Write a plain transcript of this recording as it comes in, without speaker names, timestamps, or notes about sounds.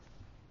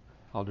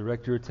I'll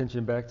direct your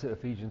attention back to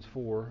Ephesians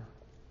 4.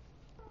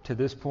 To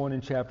this point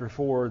in chapter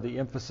 4, the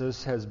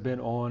emphasis has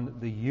been on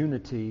the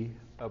unity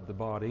of the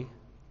body,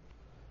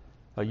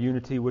 a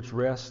unity which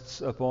rests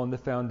upon the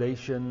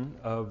foundation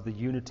of the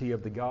unity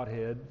of the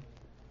Godhead,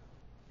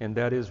 and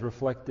that is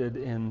reflected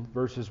in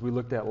verses we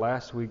looked at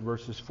last week,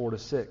 verses 4 to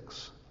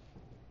 6.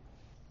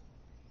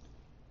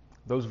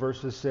 Those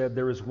verses said,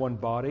 "There is one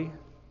body,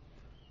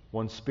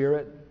 one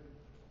Spirit,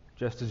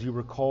 just as you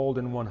were called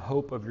in one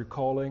hope of your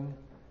calling,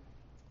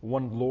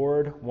 one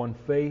Lord, one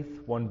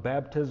faith, one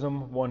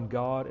baptism, one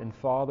God and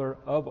Father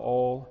of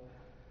all,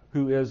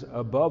 who is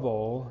above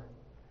all,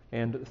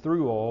 and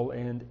through all,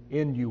 and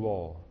in you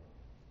all."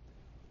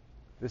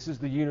 This is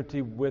the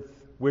unity with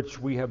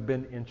which we have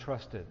been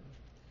entrusted.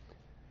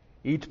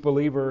 Each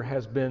believer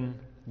has been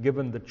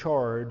given the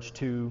charge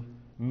to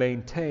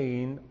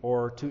maintain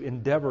or to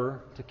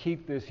endeavor to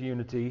keep this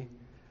unity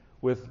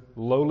with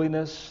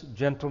lowliness,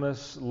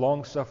 gentleness,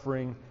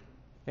 long-suffering,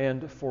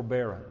 and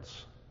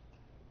forbearance.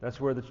 That's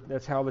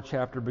how the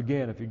chapter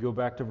began. If you go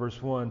back to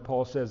verse 1,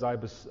 Paul says,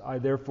 I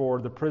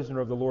therefore, the prisoner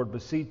of the Lord,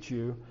 beseech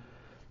you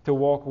to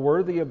walk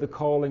worthy of the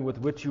calling with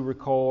which you were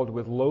called,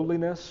 with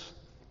lowliness,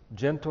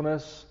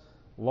 gentleness,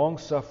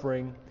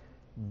 long-suffering,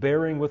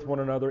 bearing with one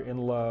another in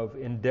love,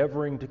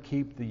 endeavoring to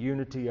keep the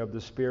unity of the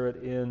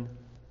Spirit in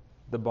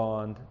the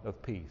bond of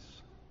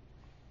peace.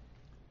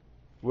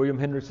 William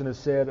Hendrickson has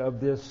said of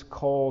this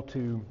call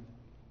to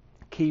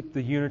keep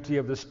the unity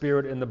of the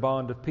Spirit in the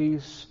bond of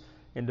peace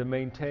and to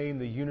maintain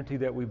the unity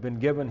that we've been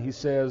given, he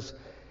says,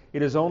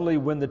 "It is only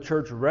when the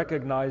church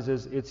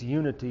recognizes its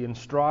unity and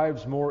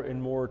strives more and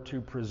more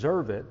to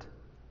preserve it,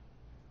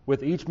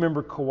 with each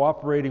member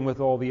cooperating with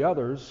all the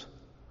others,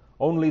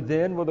 only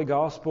then will the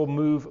gospel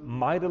move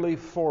mightily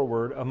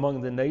forward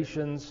among the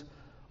nations.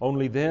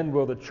 Only then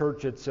will the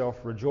church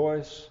itself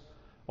rejoice.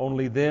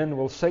 Only then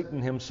will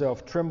Satan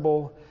himself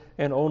tremble.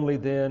 And only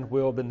then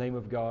will the name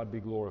of God be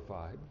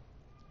glorified."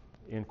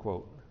 End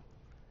quote.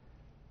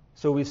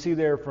 So we see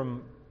there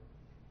from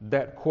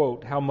that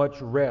quote how much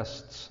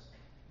rests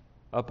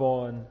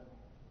upon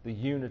the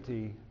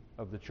unity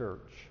of the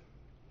church.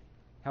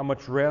 How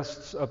much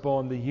rests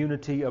upon the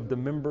unity of the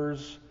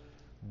members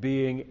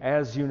being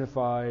as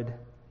unified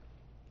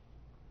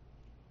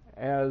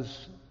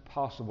as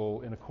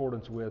possible in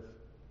accordance with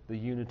the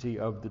unity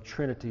of the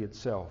Trinity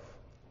itself.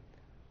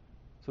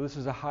 So this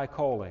is a high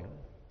calling,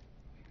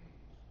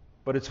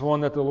 but it's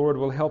one that the Lord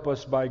will help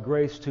us by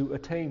grace to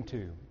attain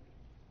to.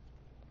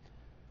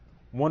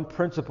 One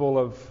principle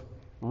of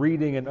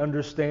reading and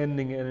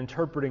understanding and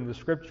interpreting the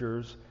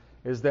Scriptures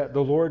is that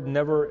the Lord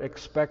never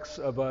expects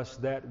of us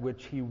that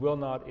which He will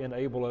not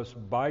enable us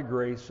by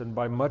grace and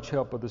by much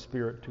help of the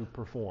Spirit to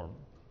perform.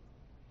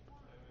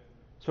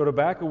 So to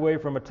back away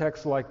from a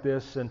text like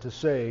this and to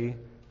say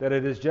that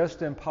it is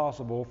just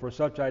impossible for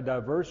such a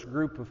diverse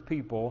group of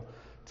people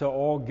to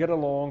all get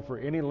along for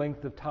any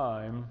length of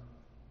time,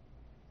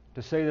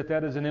 to say that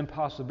that is an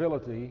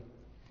impossibility,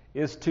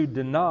 is to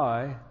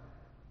deny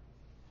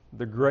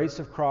the grace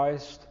of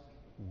Christ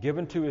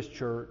given to His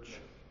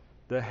church,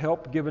 the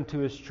help given to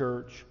His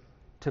church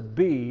to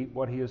be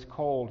what He has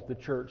called the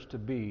church to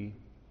be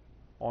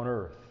on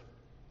earth.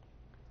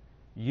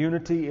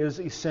 Unity is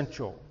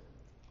essential.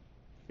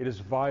 It is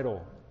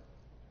vital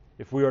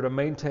if we are to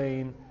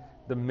maintain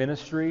the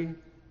ministry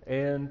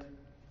and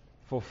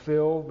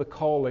fulfill the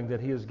calling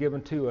that He has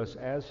given to us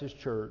as His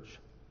church.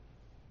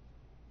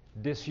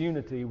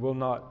 Disunity will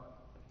not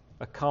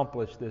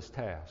accomplish this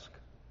task,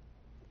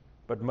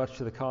 but much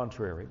to the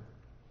contrary.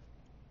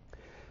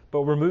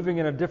 But we're moving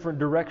in a different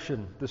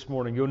direction this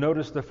morning. You'll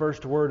notice the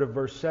first word of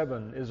verse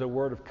 7 is a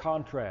word of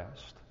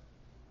contrast.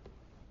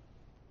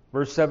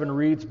 Verse 7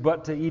 reads,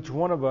 "But to each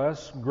one of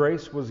us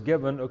grace was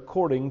given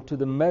according to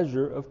the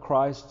measure of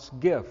Christ's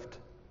gift.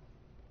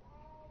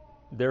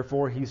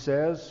 Therefore," he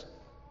says,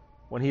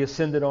 "when He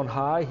ascended on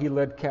high, He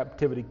led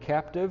captivity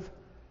captive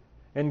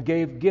and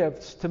gave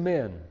gifts to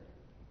men."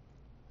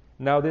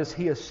 Now this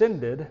He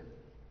ascended,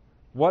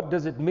 what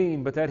does it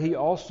mean but that He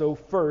also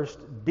first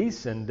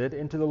descended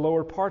into the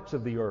lower parts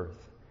of the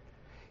earth?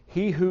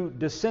 He who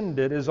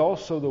descended is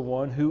also the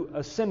one who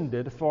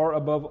ascended far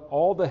above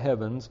all the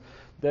heavens,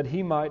 that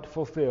He might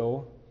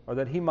fulfill, or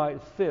that He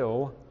might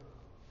fill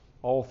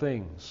all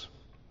things.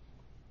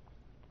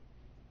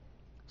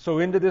 So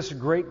into this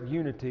great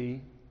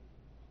unity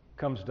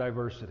comes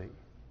diversity.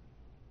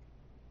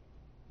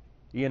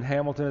 Ian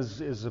Hamilton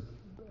is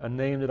a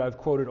name that I've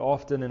quoted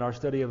often in our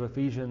study of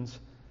Ephesians.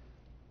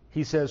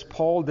 He says,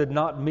 Paul did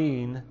not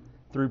mean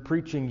through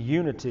preaching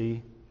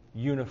unity,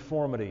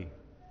 uniformity.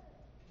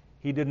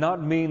 He did not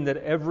mean that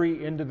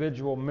every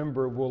individual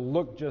member will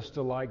look just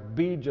alike,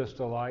 be just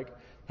alike,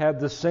 have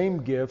the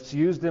same gifts,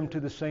 use them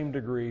to the same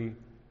degree.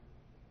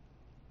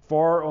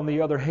 Far on the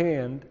other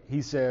hand,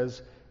 he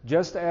says,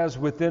 just as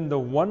within the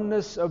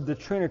oneness of the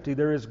Trinity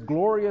there is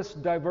glorious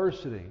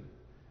diversity,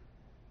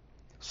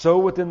 so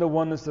within the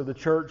oneness of the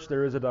church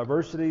there is a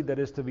diversity that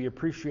is to be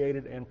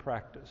appreciated and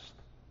practiced.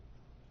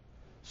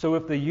 So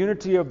if the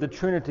unity of the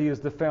Trinity is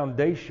the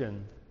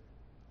foundation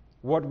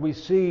what we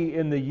see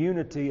in the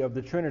unity of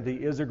the Trinity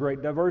is a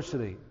great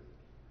diversity.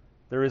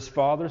 There is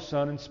Father,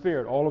 Son, and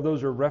Spirit. All of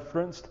those are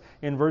referenced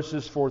in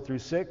verses 4 through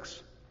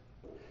 6.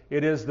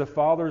 It is the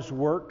Father's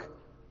work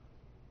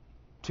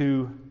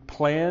to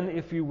plan,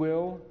 if you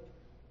will.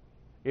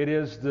 It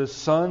is the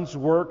Son's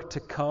work to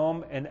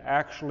come and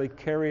actually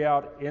carry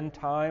out in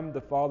time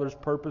the Father's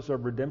purpose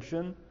of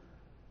redemption.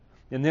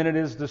 And then it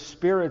is the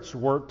Spirit's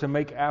work to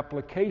make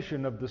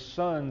application of the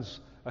Son's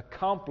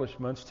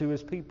accomplishments to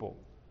His people.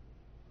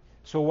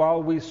 So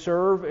while we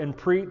serve and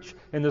preach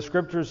and the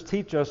Scriptures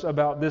teach us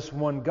about this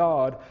one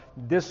God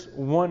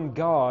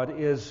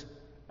is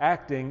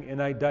acting in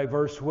a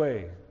diverse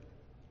way.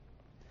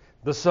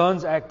 The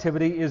Son's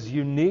activity is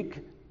unique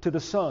to the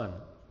Son.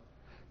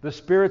 The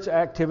Spirit's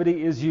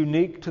activity is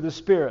unique to the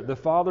Spirit. The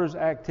Father's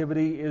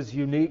activity is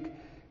unique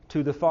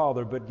to the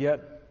Father, but yet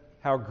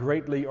how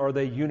greatly are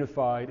they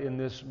unified in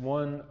this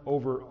one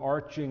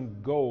overarching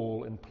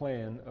goal and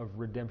plan of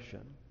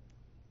redemption.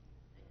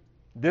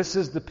 This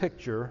is the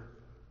picture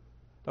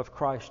of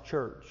Christ's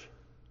church.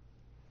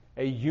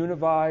 A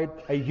unified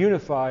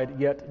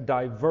yet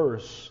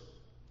diverse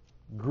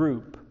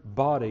group,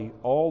 body,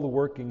 all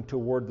working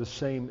toward the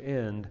same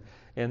end,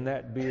 and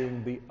that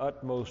being the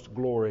utmost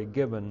glory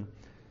given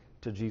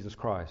to Jesus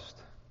Christ.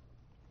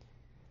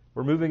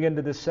 We're moving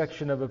into this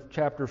section of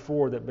chapter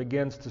 4 that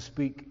begins to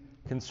speak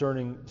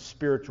concerning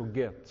spiritual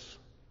gifts.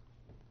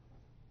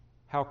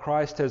 How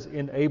Christ has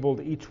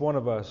enabled each one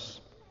of us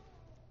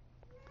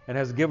and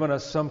has given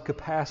us some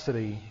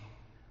capacity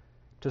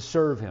to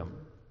serve Him.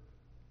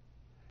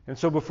 And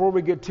so before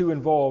we get too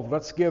involved,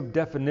 let's give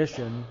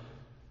definition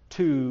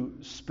to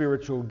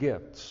spiritual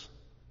gifts.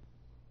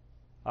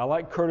 I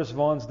like Curtis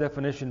Vaughn's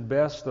definition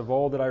best of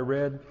all that I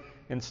read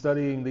in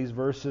studying these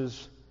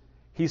verses.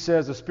 He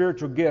says a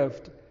spiritual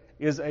gift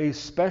is a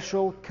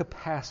special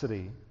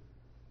capacity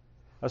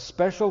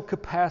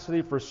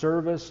for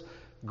service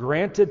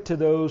granted to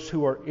those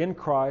who are in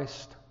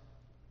Christ,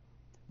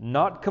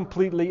 not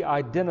completely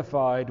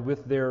identified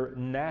with their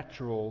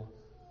natural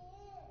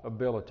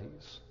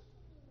abilities.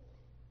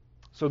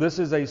 So this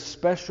is a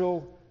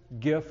special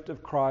gift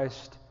of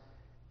Christ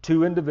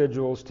to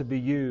individuals to be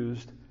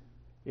used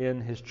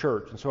in His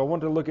church. And so I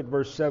want to look at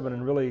verse 7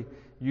 and really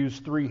use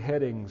 3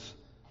 headings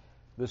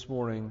this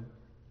morning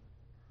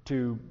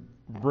to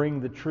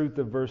bring the truth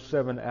of verse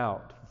 7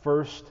 out.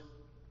 First,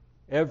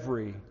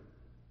 every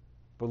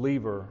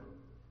believer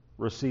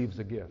receives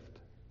a gift.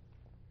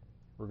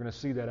 We're going to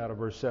see that out of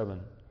verse 7.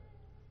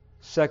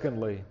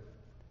 Secondly,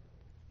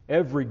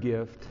 every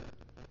gift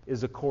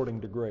is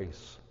according to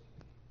grace.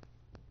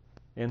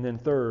 And then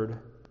third,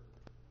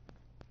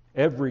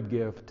 every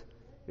gift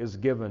is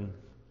given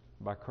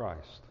by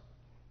Christ.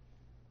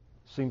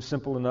 Seems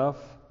simple enough,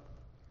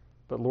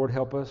 but Lord,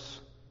 help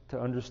us to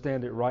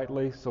understand it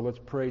rightly, so let's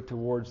pray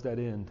towards that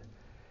end.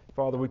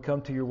 Father, we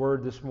come to Your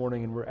Word this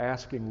morning and we're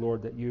asking,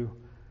 Lord, that You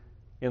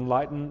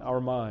enlighten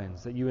our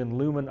minds, that You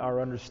illumine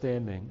our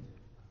understanding.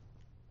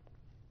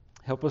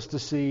 Help us to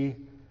see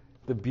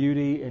the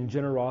beauty and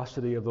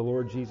generosity of the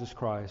Lord Jesus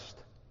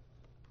Christ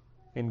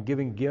in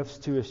giving gifts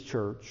to His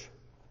church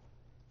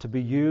to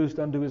be used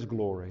unto His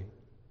glory,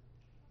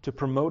 to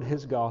promote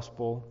His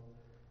gospel,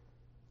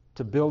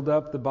 to build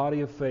up the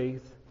body of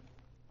faith,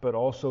 but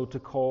also to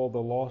call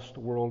the lost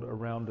world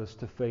around us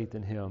to faith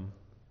in Him.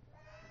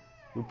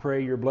 We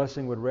pray Your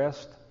blessing would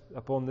rest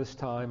upon this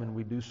time, and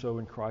we do so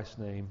in Christ's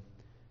name.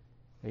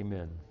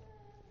 Amen.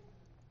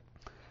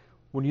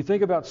 When you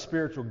think about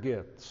spiritual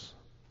gifts,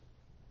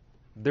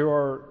 there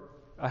are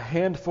a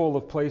handful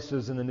of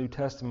places in the New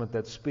Testament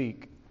that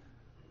speak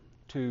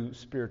to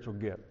spiritual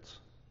gifts.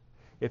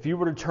 If you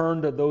were to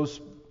turn to those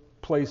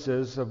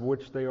places, of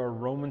which they are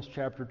Romans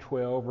chapter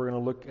 12, we're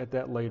going to look at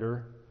that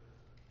later,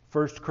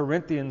 1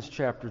 Corinthians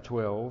chapter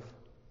 12,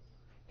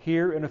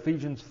 here in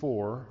Ephesians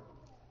 4,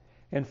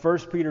 and 1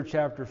 Peter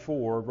chapter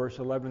 4, verse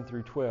 11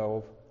 through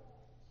 12,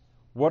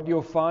 what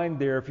you'll find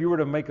there, if you were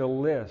to make a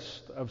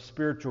list of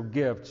spiritual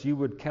gifts, you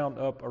would count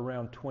up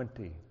around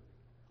 20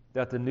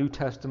 that the New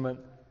Testament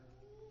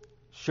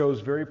shows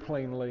very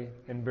plainly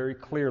and very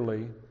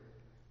clearly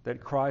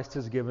that Christ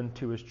has given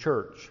to His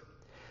church.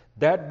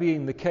 That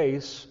being the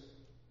case,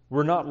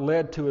 we're not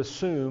led to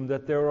assume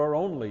that there are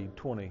only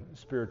 20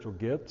 spiritual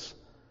gifts.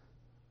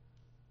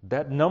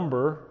 That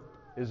number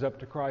is up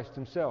to Christ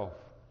Himself.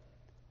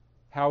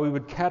 How we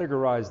would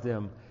categorize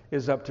them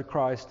is up to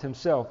Christ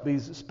Himself.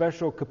 These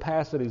special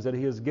capacities that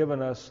He has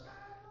given us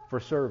for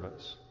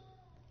service.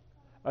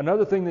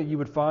 Another thing that you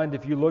would find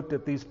if you looked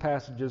at these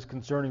passages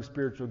concerning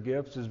spiritual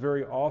gifts is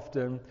very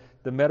often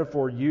the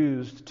metaphor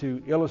used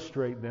to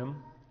illustrate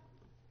them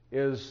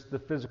is the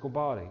physical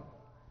body.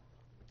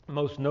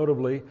 Most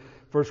notably,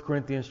 1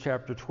 Corinthians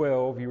chapter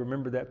 12, you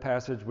remember that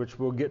passage which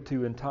we'll get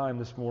to in time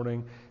this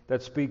morning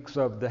that speaks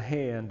of the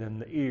hand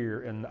and the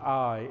ear and the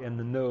eye and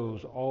the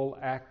nose all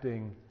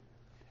acting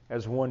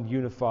as one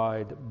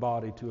unified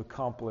body to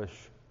accomplish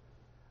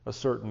a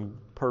certain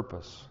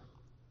purpose.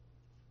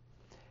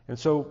 And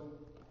so,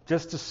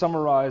 just to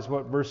summarize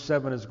what verse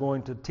 7 is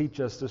going to teach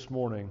us this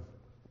morning,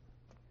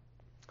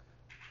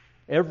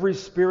 Every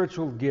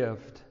spiritual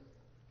gift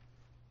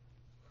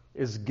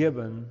is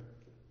given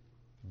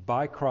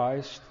by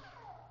Christ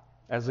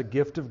as a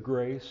gift of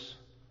grace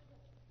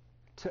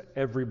to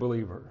every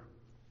believer.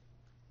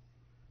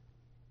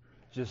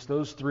 Just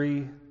those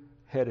three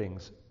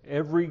headings.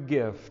 Every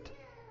gift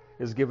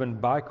is given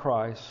by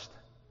Christ,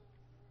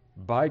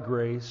 by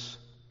grace,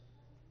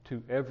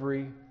 to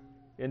every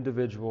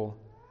individual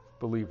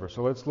believer.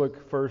 So let's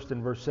look first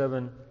in verse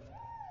 7,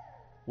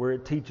 where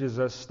it teaches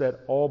us that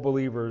all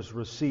believers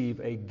receive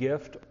a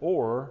gift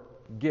or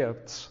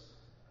gifts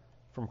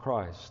from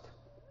Christ.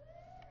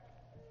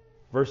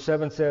 Verse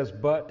 7 says,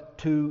 "But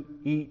to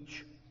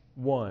each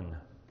one."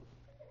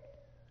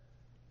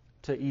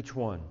 To each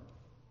one.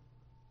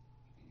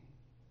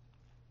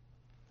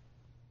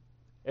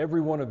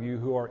 Every one of you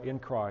who are in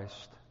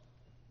Christ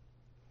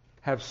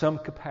have some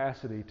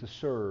capacity to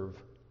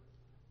serve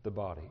the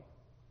body.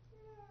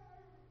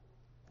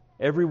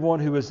 Everyone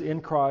who is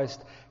in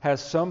Christ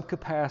has some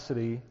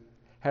capacity,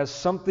 has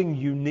something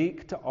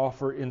unique to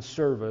offer in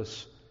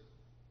service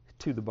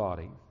to the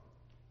body.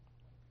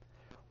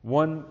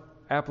 One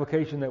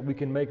application that we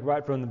can make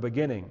right from the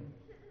beginning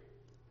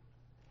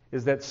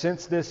is that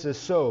since this is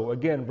so,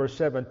 again, verse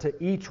 7,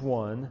 to each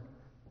one,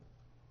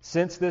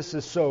 since this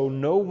is so,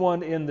 no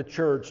one in the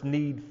church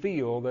need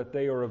feel that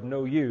they are of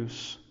no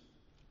use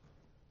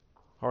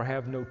or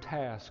have no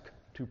task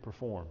to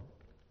perform.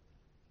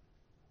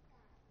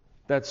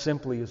 That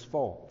simply is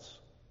false.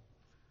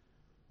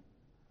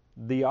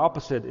 The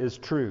opposite is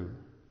true.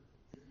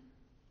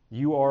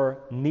 You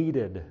are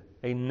needed,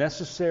 a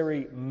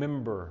necessary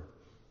member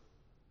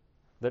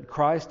that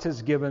Christ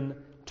has given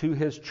to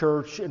His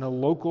church in a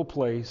local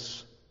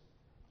place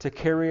to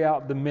carry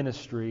out the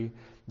ministry.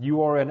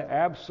 You are an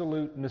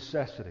absolute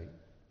necessity.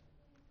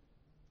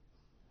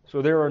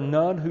 So there are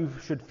none who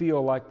should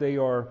feel like they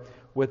are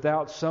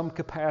without some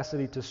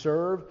capacity to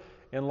serve,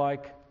 and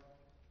like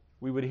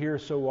we would hear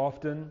so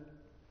often,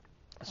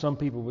 some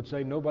people would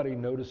say, nobody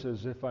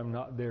notices if I'm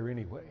not there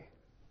anyway.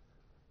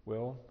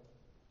 Well,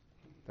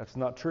 that's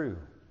not true.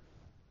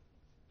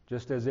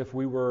 Just as if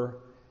we were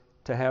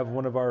to have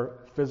one of our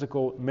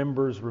physical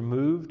members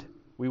removed,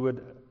 we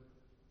would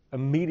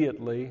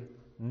immediately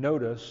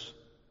notice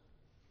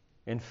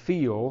and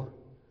feel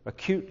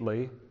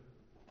acutely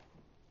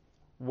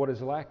what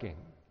is lacking.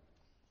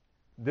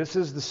 This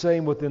is the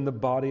same within the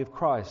body of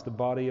Christ, the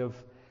body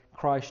of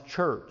Christ's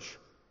church.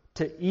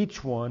 To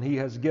each one He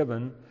has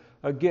given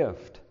a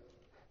gift.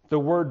 The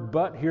word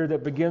 "but" here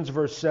that begins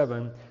verse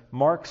 7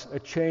 marks a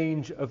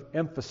change of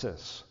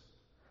emphasis.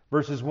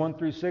 Verses 1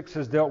 through 6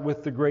 has dealt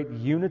with the great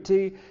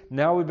unity.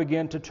 Now we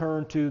begin to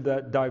turn to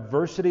the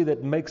diversity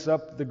that makes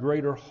up the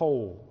greater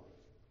whole.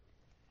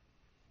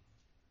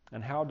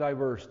 And how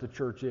diverse the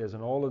church is.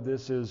 And all of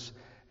this is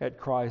at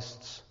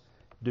Christ's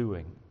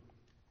doing.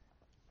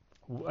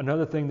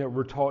 Another thing that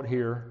we're taught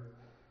here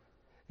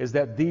is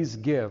that these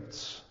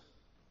gifts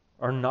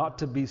are not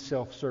to be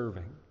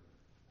self-serving.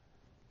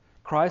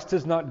 Christ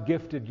has not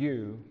gifted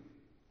you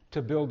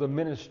to build a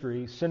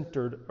ministry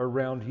centered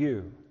around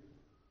you.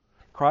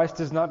 Christ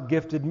has not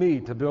gifted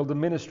me to build a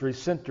ministry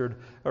centered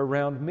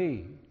around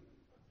me.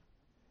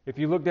 If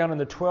you look down in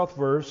the 12th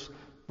verse,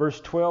 verse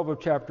 12 of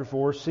chapter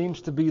 4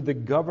 seems to be the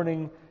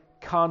governing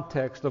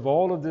context of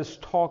all of this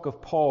talk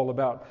of Paul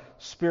about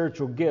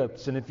spiritual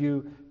gifts. And if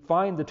you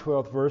find the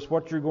 12th verse,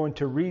 what you're going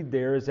to read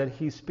there is that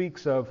he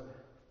speaks of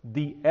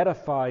the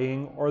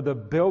edifying or the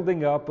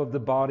building up of the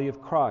body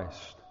of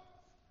Christ.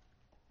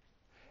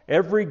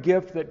 Every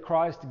gift that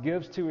Christ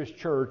gives to His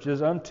church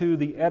is unto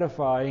the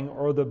edifying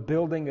or the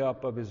building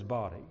up of His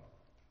body.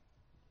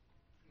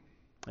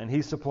 And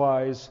He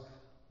supplies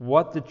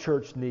what the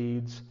church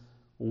needs,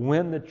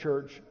 when the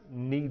church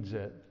needs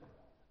it,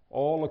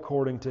 all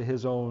according to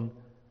His own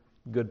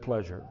good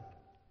pleasure.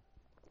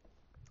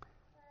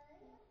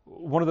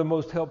 One of the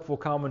most helpful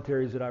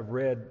commentaries that I've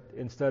read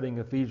in studying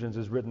Ephesians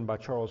is written by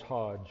Charles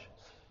Hodge.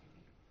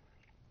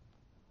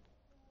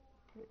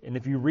 And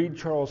if you read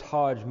Charles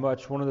Hodge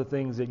much, one of the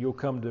things that you'll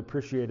come to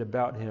appreciate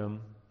about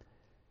him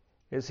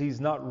is he's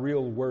not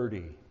real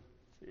wordy.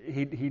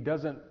 He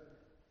doesn't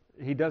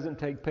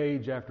take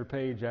page after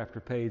page after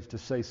page to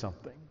say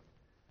something.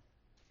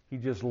 He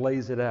just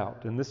lays it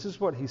out. And this is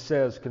what he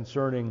says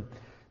concerning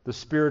the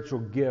spiritual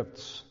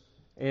gifts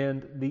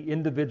and the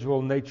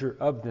individual nature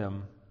of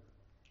them.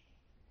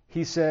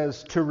 He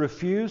says, to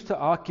refuse to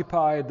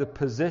occupy the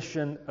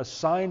position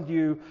assigned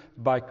you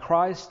by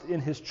Christ in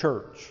His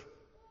church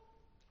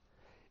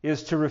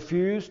is to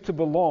refuse to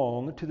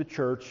belong to the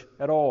church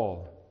at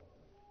all.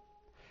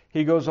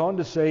 He goes on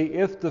to say,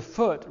 if the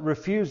foot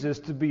refuses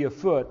to be a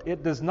foot,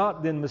 it does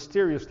not then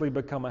mysteriously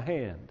become a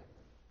hand.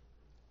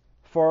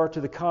 Far to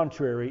the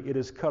contrary, it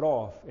is cut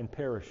off and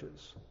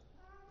perishes.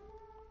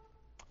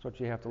 That's what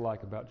you have to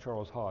like about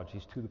Charles Hodge.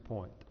 He's to the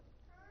point.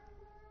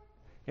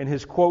 And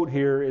his quote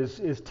here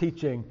is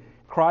teaching,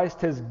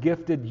 Christ has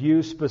gifted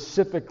you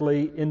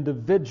specifically,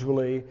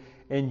 individually,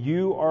 and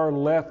you are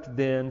left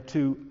then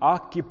to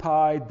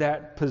occupy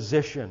that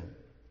position.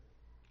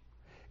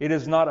 It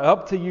is not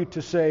up to you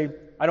to say,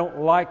 I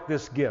don't like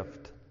this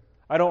gift.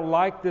 I don't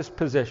like this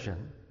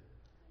position.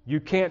 You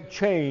can't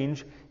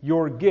change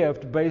your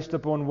gift based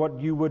upon what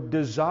you would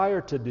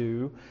desire to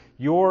do.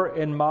 Your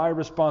and my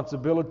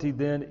responsibility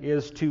then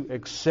is to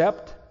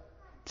accept,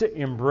 to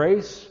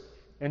embrace,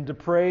 and to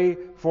pray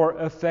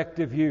for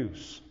effective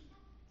use.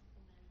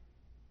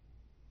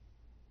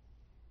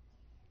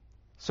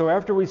 So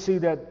after we see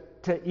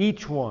that to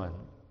each one,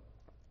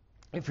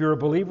 if you're a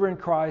believer in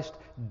Christ,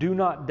 do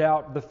not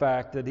doubt the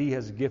fact that He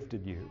has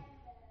gifted you.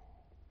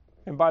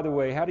 And by the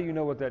way, how do you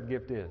know what that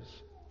gift is?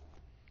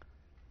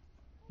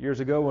 Years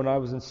ago when I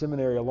was in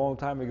seminary, a long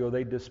time ago,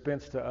 they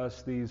dispensed to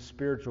us these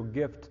spiritual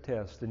gift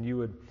tests, and you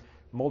would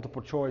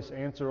multiple choice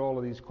answer all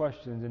of these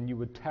questions, and you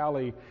would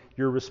tally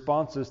your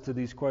responses to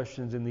these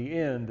questions in the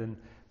end, and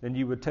then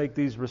you would take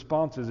these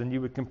responses and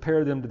you would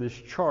compare them to this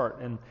chart,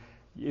 and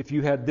if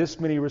you had this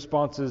many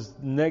responses,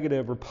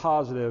 negative or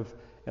positive,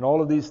 and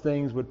all of these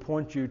things would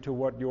point you to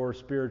what your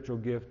spiritual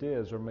gift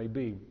is or may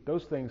be.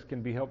 Those things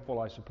can be helpful,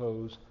 I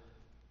suppose.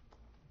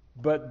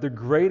 But the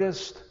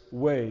greatest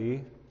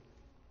way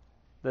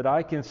that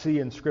I can see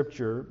in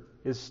Scripture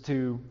is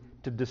to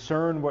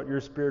discern what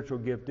your spiritual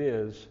gift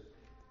is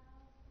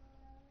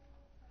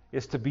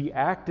to be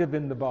active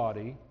in the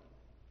body.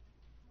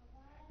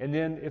 And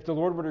then if the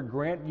Lord were to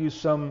grant you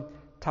some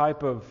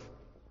type of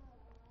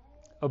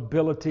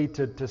ability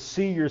to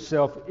see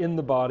yourself in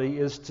the body,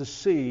 is to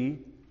see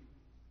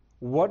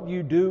what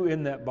you do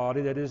in that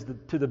body that is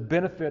to the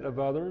benefit of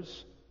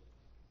others.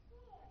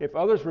 If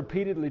others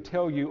repeatedly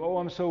tell you,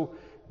 "Oh,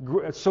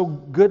 it's so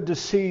good to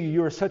see you,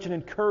 you are such an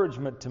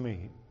encouragement to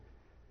me,"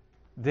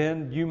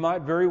 then you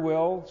might very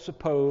well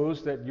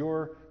suppose that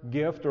your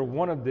gift, or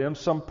one of them,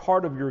 some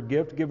part of your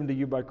gift given to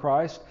you by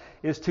Christ,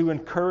 is to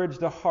encourage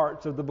the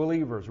hearts of the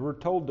believers. We're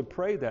told to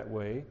pray that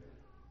way,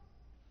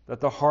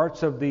 that the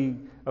hearts of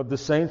the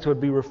saints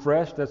would be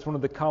refreshed. That's one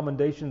of the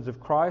commendations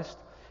of Christ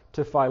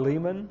to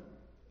Philemon.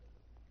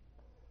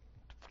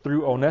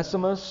 Through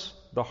Onesimus,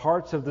 the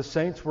hearts of the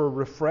saints were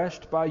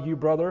refreshed by you,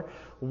 brother.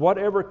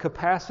 Whatever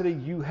capacity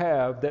you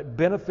have that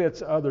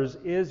benefits others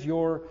is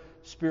your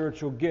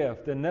spiritual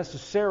gift. And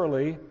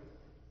necessarily,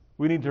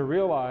 we need to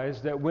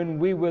realize that when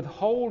we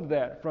withhold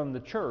that from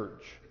the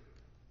church,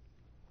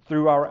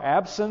 through our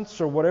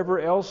absence or whatever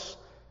else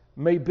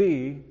may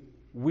be,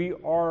 we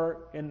are,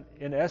 in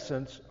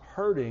essence,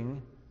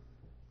 hurting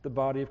the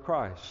body of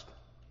Christ.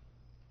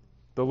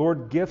 The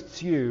Lord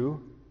gifts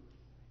you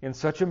in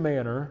such a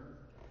manner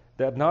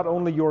that not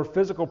only your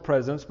physical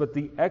presence, but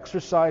the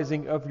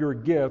exercising of your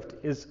gift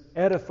is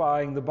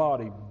edifying the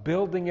body,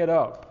 building it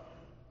up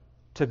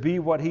to be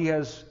what He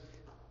has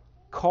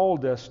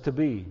called us to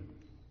be.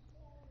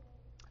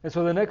 And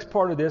so the next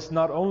part of this,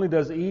 not only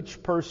does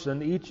each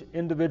person, each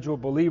individual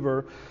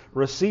believer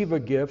receive a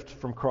gift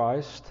from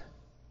Christ,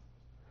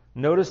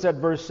 notice that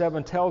verse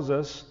 7 tells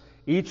us,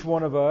 to each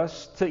one of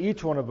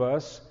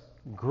us,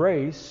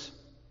 grace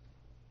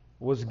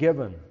was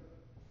given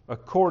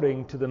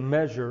according to the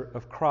measure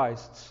of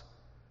Christ's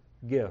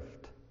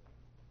gift.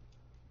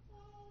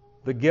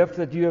 The gift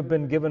that you have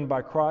been given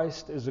by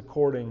Christ is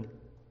according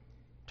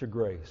to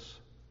grace.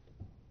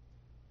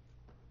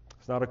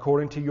 It's not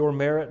according to your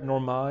merit nor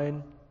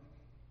mine.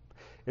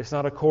 It's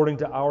not according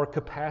to our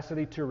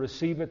capacity to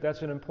receive it.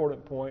 That's an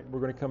important point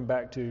we're going to come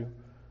back to.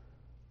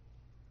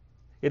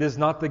 It is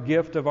not the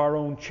gift of our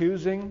own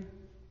choosing,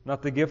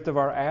 not the gift of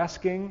our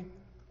asking,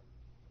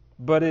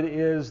 but it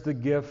is the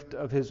gift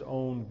of His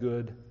own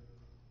good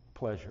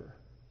pleasure.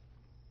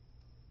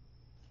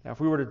 Now, if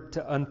we were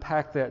to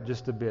unpack that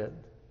just a bit,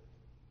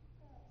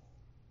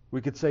 we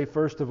could say,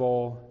 first of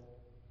all,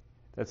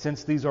 that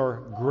since these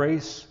are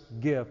grace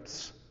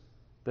gifts,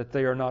 that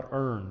they are not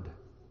earned.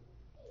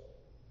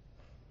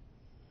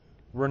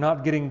 We're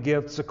not getting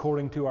gifts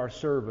according to our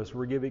service.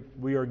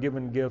 We are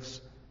given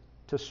gifts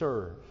to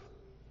serve.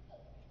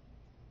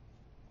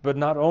 But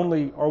not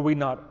only are we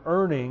not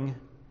earning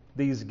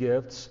these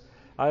gifts,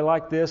 I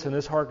like this, and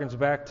this harkens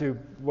back to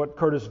what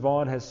Curtis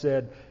Vaughan has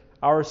said.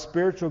 Our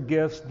spiritual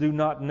gifts do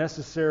not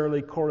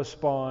necessarily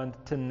correspond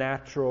to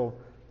natural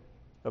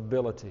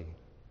ability.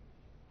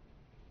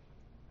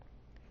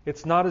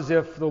 It's not as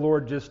if the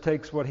Lord just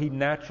takes what He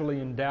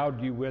naturally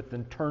endowed you with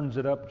and turns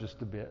it up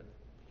just a bit.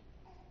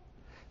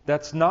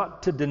 That's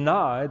not to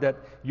deny that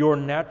your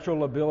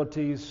natural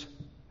abilities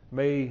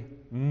may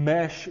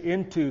mesh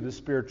into the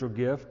spiritual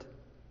gift,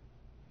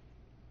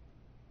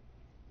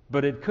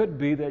 but it could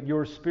be that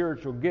your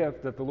spiritual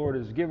gift that the Lord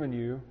has given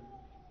you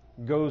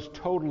goes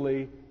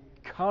totally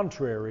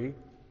contrary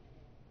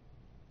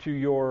to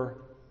your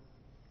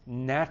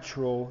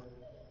natural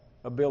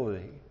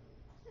ability.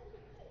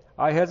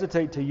 I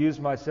hesitate to use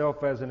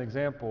myself as an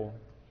example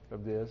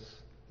of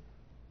this,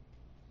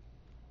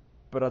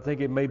 but I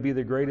think it may be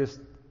the greatest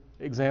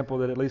example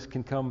that at least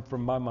can come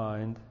from my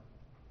mind.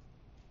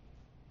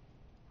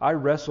 I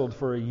wrestled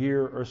for a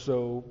year or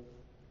so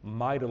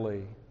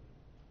mightily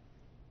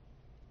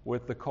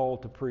with the call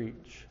to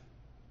preach.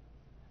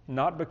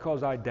 Not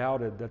because I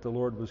doubted that the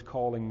Lord was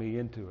calling me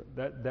into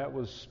it. That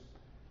was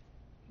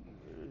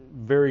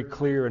very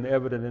clear and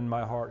evident in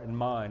my heart and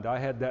mind. I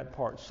had that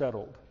part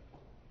settled.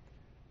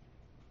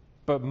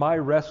 But my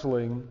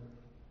wrestling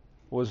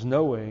was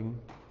knowing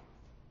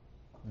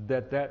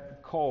that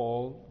that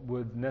call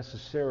would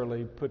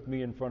necessarily put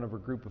me in front of a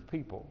group of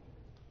people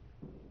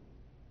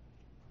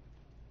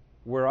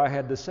where I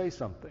had to say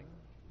something,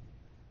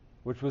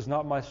 which was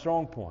not my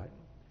strong point,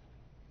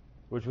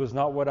 which was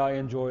not what I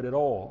enjoyed at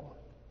all.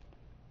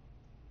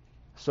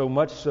 So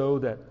much so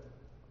that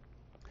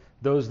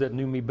those that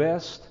knew me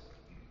best,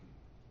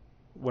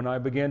 when I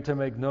began to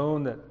make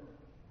known that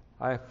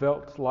I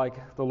felt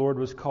like the Lord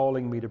was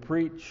calling me to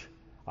preach,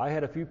 I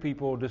had a few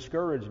people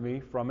discourage me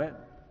from it.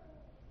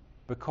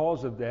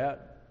 Because of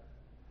that,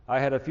 I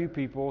had a few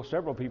people,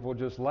 several people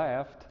just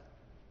laughed.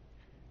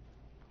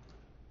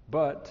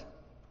 But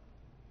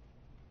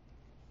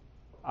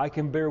I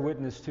can bear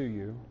witness to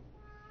you,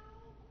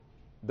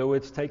 though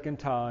it's taken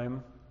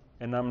time,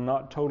 and I'm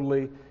not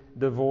totally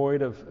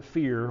devoid of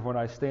fear when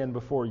I stand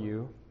before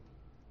you,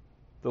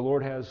 the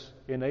Lord has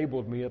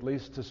enabled me, at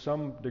least to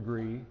some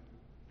degree,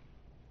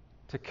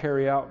 to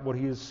carry out what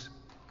He has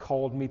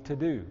called me to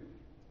do.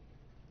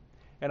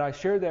 And I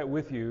share that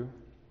with you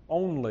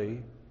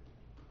only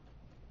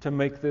to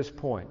make this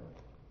point.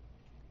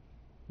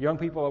 Young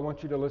people, I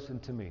want you to listen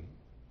to me.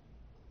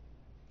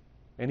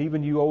 And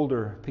even you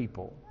older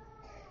people,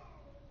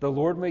 the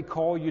Lord may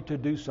call you to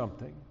do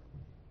something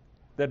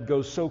that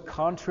goes so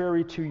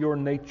contrary to your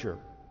nature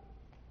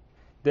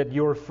that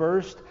your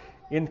first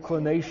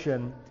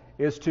inclination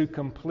is to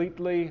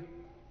completely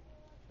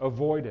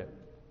avoid it,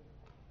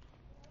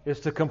 is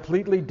to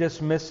completely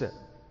dismiss it.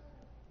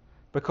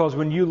 Because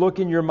when you look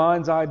in your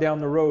mind's eye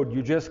down the road,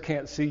 you just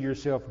can't see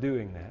yourself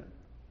doing that.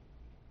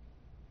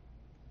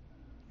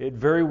 It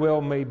very well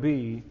may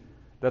be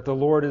that the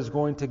Lord is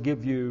going to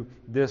give you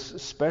this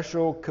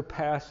special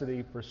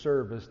capacity for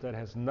service that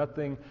has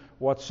nothing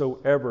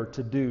whatsoever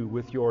to do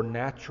with your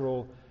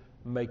natural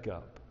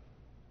makeup.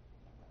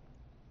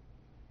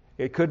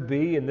 It could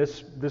be, and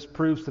this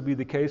proves to be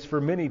the case for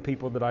many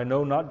people that I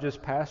know, not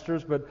just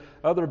pastors, but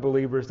other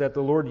believers, that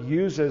the Lord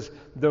uses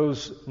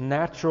those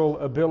natural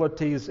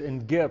abilities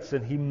and gifts,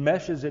 and He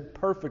meshes it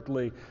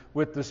perfectly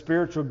with the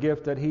spiritual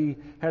gift that He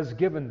has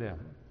given them.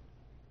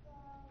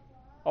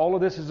 All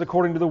of this is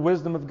according to the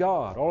wisdom of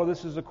God. All of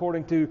this is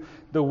according to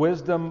the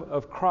wisdom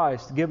of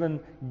Christ,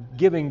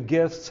 giving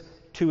gifts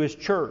to His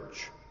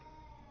church.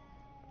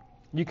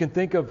 You can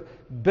think of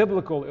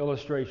biblical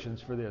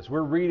illustrations for this.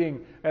 We're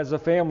reading as a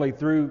family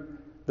through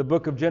the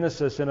book of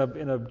Genesis in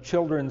a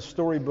children's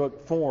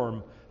storybook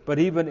form. But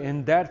even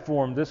in that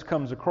form, this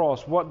comes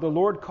across. What the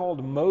Lord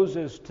called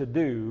Moses to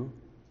do,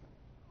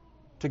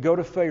 to go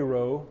to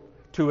Pharaoh,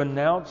 to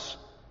announce,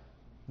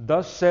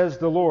 "Thus says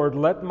the Lord,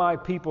 let my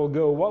people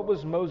go." What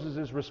was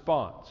Moses'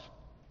 response?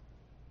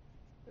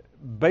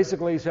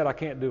 Basically, he said, "I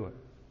can't do it.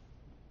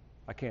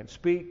 I can't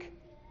speak.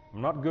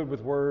 I'm not good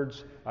with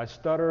words. I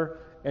stutter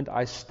and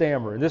I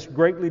stammer." And this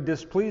greatly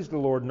displeased the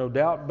Lord, no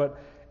doubt, but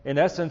in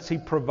essence, He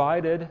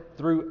provided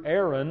through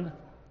Aaron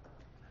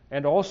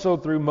and also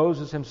through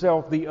Moses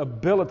himself the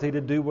ability to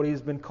do what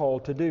he's been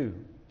called to do.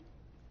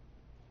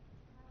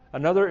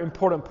 Another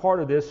important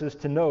part of this is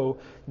to know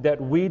that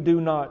we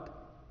do not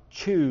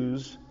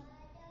choose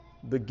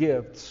the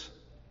gifts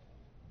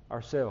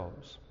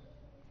ourselves.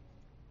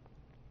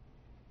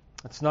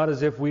 It's not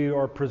as if we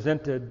are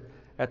presented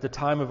at the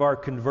time of our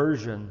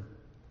conversion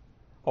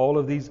all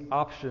of these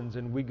options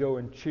and we go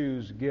and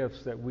choose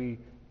gifts that we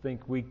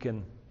think we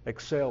can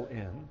excel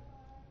in.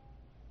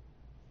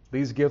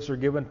 These gifts are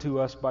given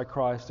to us by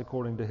Christ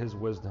according to His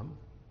wisdom.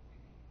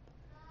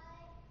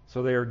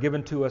 So they are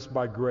given to us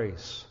by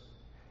grace.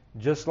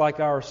 Just like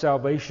our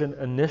salvation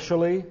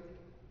initially,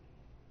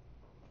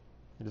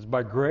 it is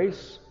by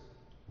grace,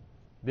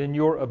 then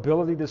your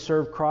ability to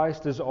serve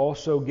Christ is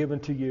also given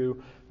to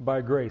you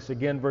by grace.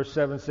 Again, verse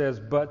 7 says,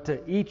 "But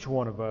to each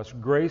one of us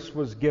grace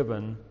was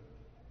given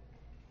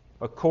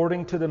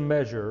according to the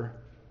measure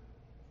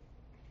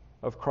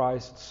of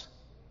Christ's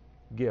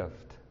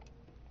gift."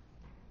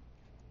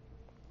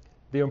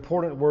 The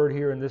important word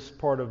here in this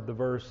part of the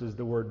verse is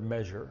the word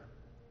measure.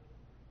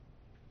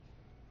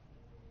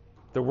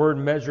 The word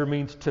measure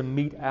means to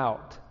mete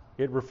out.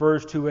 It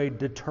refers to a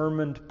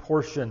determined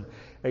portion,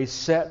 a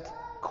set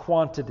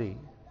quantity.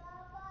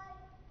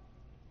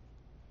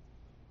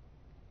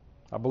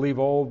 I believe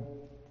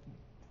all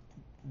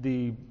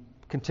the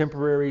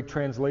contemporary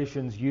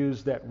translations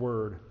use that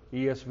word.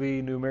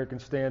 ESV, New American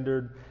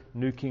Standard,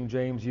 New King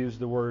James use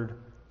the word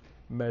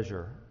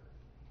measure.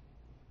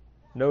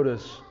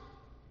 Notice,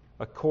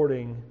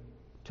 according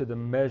to the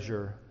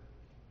measure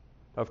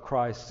of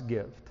Christ's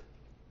gift.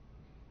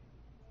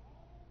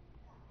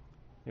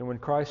 And when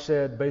Christ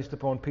said, based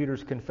upon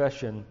Peter's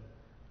confession,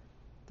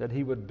 that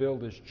He would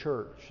build His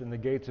church and the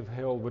gates of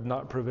hell would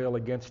not prevail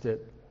against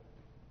it,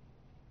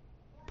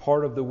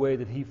 part of the way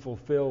that He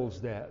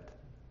fulfills that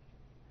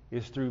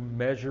is through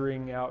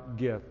measuring out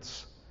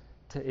gifts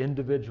to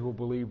individual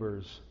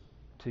believers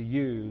to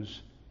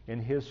use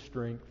in His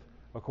strength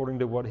according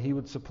to what He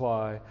would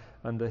supply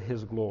unto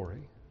His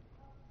glory.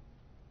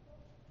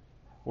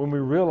 When we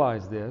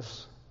realize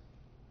this,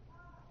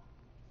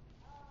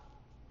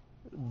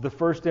 the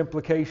first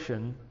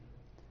implication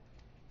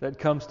that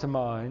comes to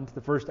mind,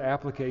 the first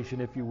application,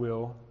 if you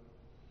will,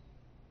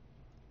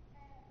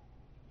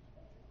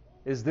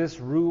 is this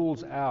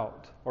rules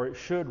out, or it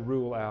should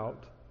rule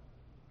out,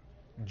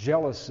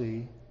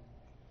 jealousy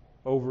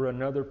over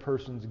another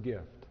person's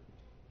gift.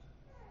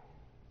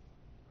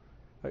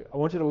 I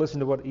want you to listen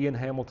to what Ian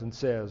Hamilton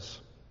says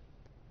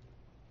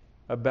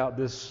about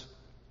this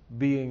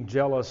being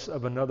jealous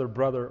of another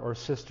brother or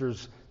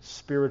sister's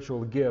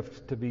spiritual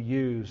gift to be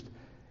used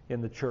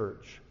in the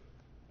church.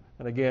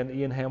 And again,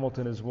 Ian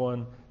Hamilton is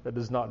one that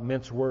does not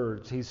mince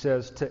words. He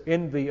says, to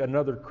envy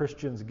another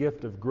Christian's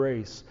gift of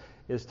grace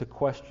is to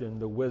question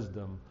the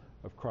wisdom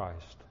of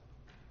Christ.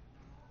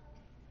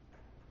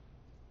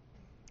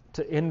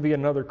 To envy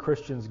another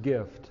Christian's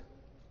gift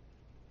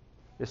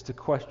is to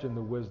question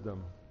the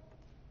wisdom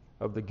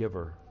of the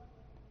giver.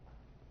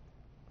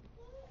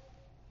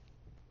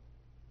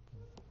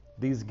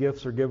 These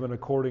gifts are given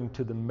according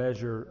to the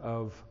measure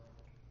of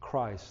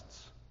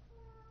Christ's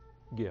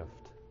gift.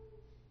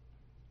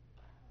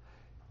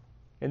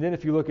 And then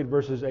if you look at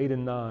verses 8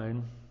 and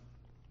 9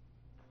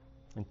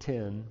 and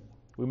 10,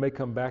 we may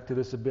come back to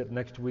this a bit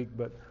next week,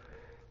 but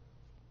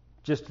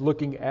just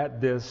looking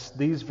at this,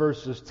 these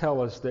verses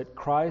tell us that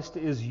Christ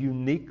is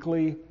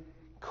uniquely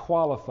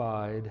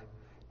qualified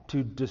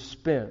to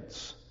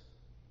dispense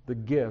the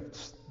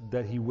gifts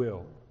that He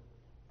will.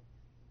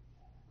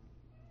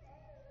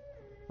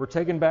 We're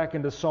taken back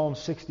into Psalm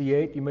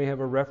 68. You may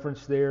have a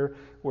reference there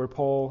where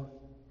Paul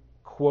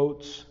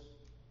quotes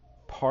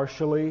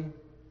partially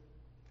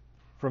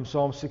from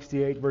Psalm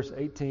 68, verse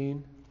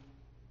 18.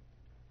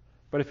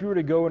 But if you were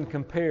to go and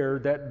compare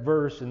that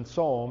verse in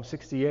Psalm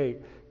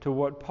 68 to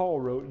what Paul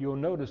wrote, you'll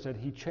notice that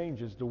he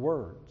changes the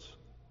words.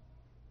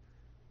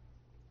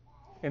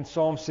 In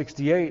Psalm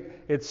 68,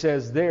 it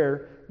says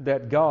there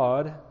that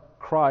God,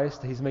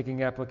 Christ, he's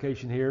making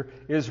application here,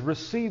 is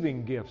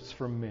receiving gifts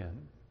from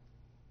men.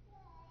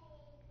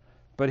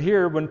 But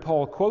here, when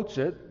Paul quotes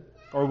it,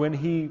 or when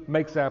he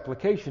makes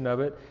application of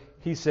it,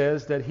 he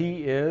says that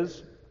he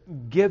is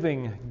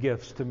giving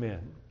gifts to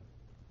men.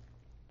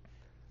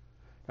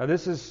 Now,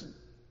 this has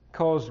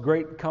caused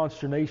great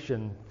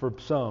consternation for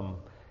some.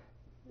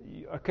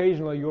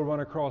 Occasionally, you'll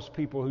run across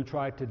people who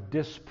try to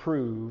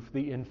disprove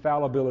the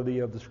infallibility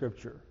of the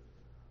Scripture.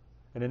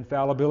 And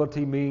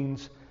infallibility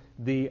means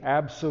the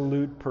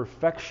absolute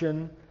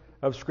perfection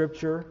of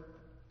Scripture,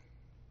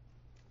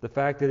 the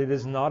fact that it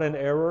is not an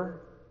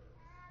error,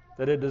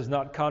 that it does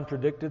not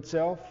contradict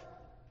itself.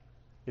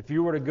 If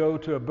you were to go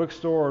to a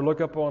bookstore or look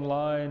up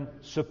online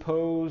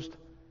supposed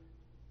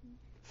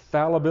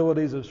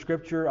fallibilities of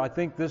Scripture, I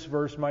think this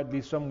verse might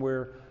be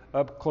somewhere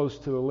up close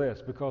to the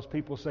list, because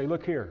people say,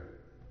 look here,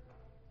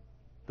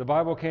 the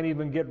Bible can't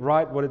even get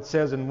right what it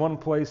says in one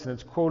place and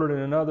it's quoted in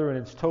another and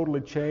it's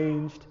totally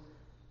changed.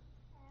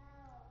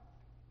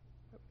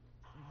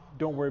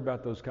 Don't worry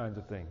about those kinds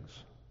of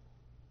things.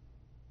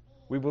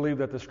 We believe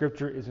that the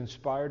Scripture is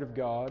inspired of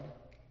God.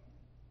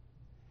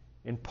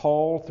 And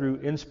Paul,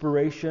 through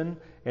inspiration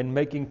and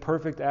making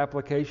perfect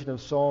application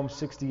of Psalm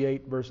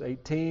 68, verse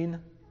 18,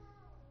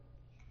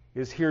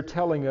 is here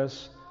telling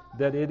us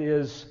that it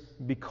is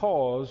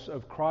because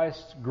of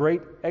Christ's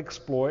great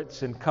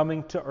exploits in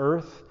coming to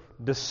earth,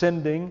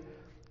 descending,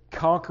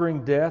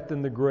 conquering death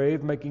and the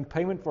grave, making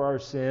payment for our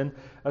sin,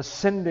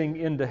 ascending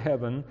into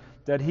heaven,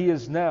 that He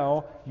is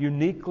now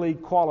uniquely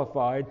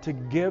qualified to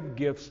give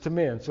gifts to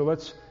men. So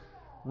let's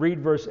read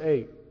verse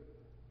 8.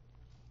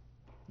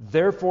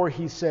 Therefore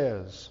he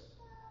says,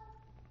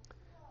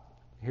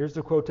 here's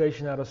the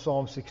quotation out of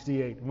Psalm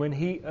 68, when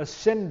He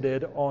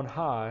ascended on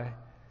high,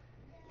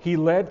 He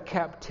led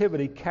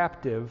captivity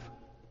captive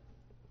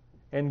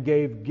and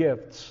gave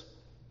gifts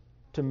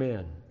to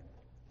men.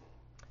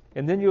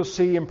 And then you'll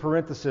see in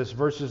parenthesis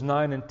verses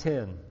 9 and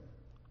 10.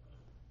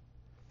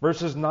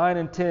 Verses 9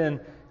 and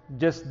 10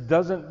 just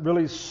doesn't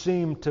really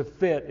seem to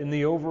fit in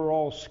the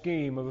overall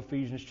scheme of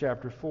Ephesians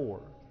chapter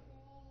 4.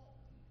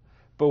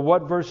 But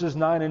what verses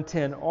 9 and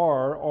 10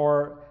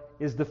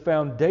 is the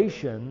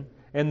foundation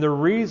and the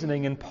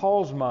reasoning in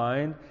Paul's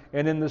mind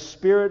and in the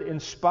Spirit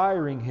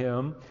inspiring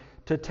him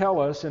to tell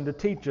us and to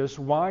teach us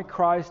why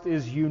Christ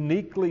is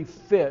uniquely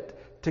fit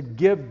to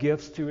give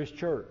gifts to His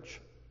church.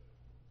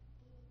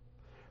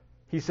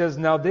 He says,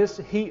 now this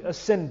He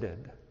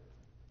ascended,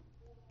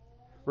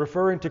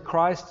 referring to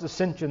Christ's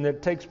ascension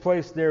that takes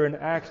place there in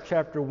Acts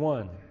chapter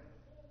 1.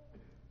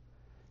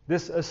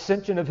 This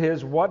ascension of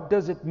His, what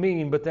does it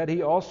mean but that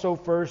He also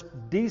first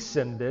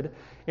descended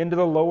into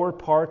the lower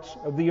parts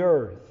of the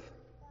earth?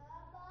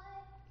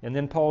 And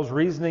then Paul's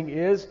reasoning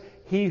is,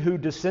 He who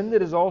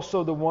descended is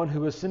also the one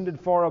who ascended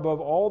far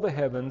above all the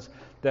heavens,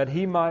 that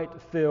He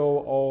might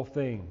fill all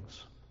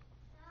things.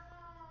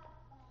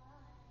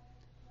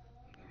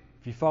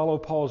 If you follow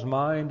Paul's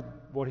mind,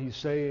 what he's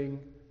saying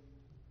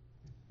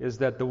is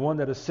that the one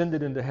that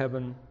ascended into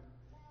heaven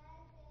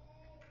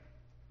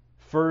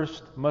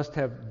first must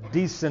have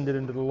descended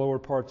into the lower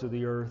parts of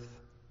the earth,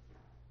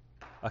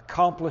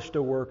 accomplished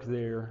a work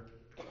there,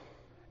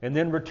 and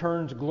then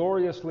returns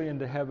gloriously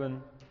into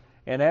heaven.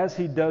 And as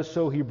He does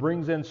so, He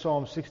brings in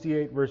Psalm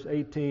 68, verse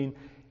 18,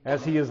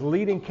 as He is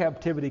leading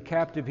captivity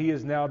captive, He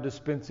is now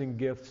dispensing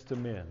gifts to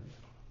men.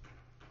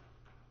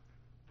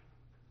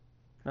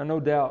 Now, no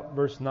doubt,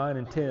 verse 9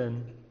 and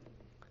 10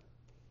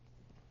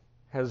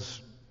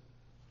 has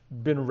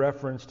been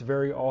referenced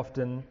very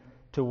often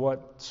to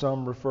what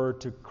some refer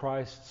to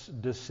Christ's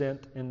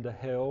descent into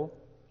hell.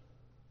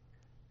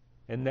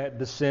 And that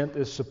descent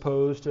is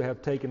supposed to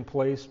have taken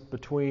place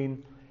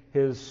between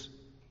His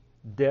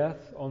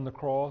death on the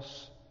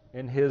cross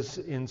and His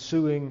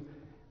ensuing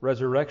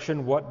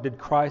resurrection. What did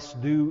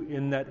Christ do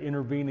in that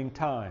intervening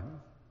time?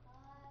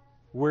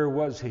 Where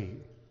was He?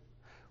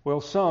 Well,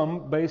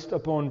 some, based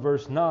upon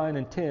verse 9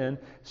 and 10,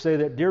 say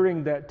that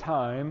during that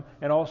time,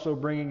 and also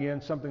bringing in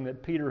something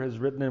that Peter has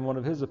written in one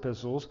of his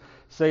epistles,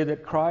 say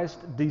that Christ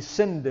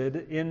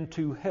descended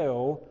into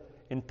hell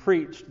and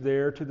preached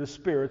there to the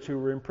spirits who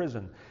were in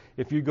prison.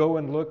 If you go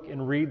and look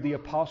and read the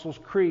Apostles'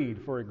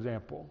 Creed, for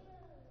example,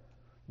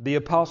 the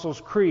Apostles'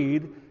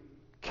 Creed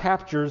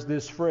captures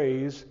this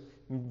phrase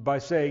by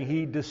saying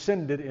He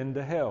descended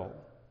into hell.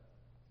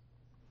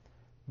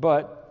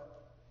 But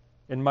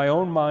in my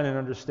own mind and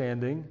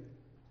understanding,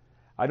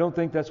 I don't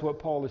think that's what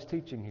Paul is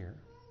teaching here.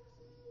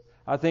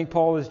 I think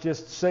Paul is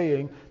just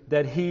saying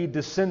that He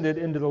descended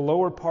into the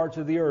lower parts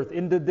of the earth,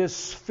 into this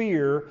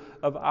sphere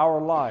of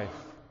our life.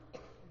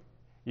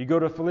 You go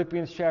to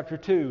Philippians chapter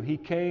 2, He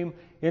came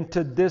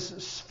into this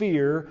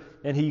sphere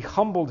and He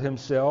humbled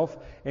Himself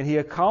and He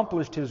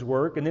accomplished His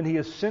work, and then He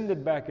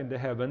ascended back into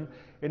heaven.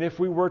 And if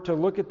we were to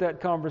look at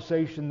that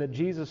conversation that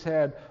Jesus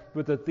had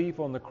with the thief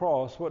on the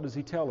cross, what does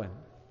He tell him?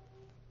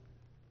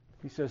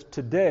 He says,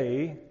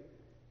 today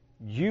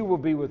you will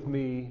be with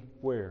me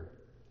where?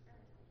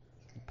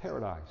 In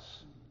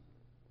paradise.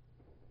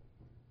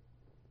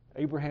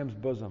 Abraham's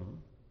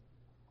bosom.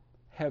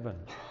 Heaven.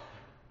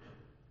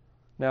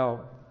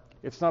 Now,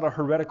 it's not a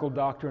heretical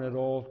doctrine at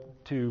all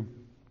to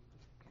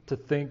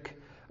think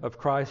of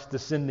Christ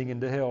descending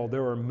into hell.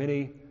 There are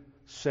many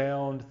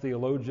sound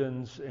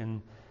theologians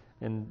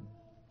and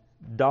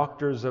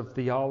doctors of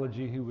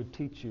theology who would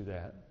teach you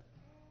that.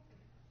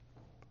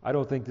 I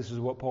don't think this is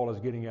what Paul is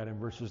getting at in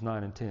verses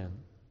 9 and 10.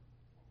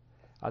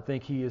 I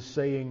think he is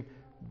saying,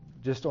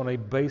 just on a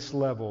base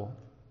level,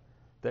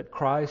 that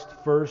Christ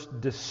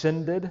first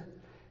descended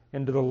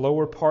into the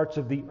lower parts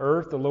of the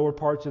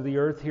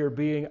earth here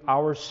being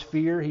our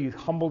sphere. He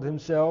humbled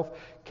Himself,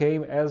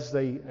 came as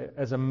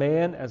a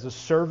man, as a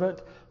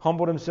servant,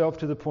 humbled Himself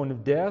to the point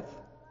of death.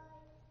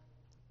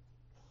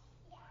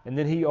 And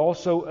then He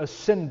also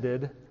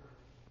ascended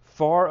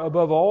far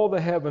above all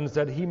the heavens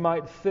that He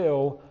might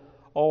fill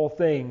all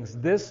things.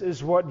 This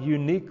is what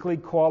uniquely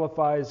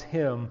qualifies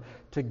Him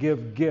to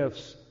give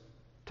gifts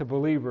to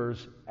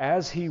believers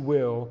as He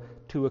will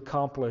to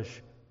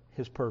accomplish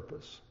His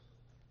purpose.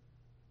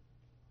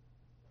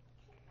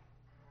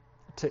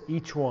 To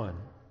each one.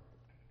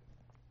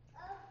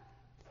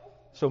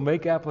 So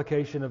make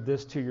application of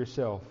this to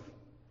yourself.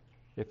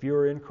 If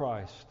you're in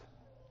Christ,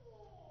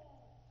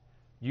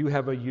 you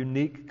have a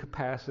unique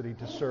capacity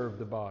to serve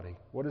the body.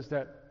 What does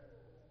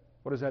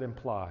that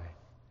imply?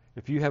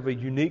 If you have a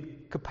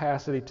unique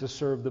capacity to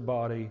serve the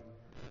body,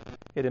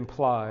 it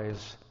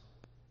implies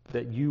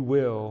that you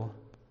will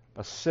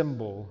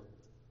assemble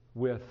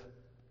with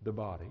the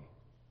body.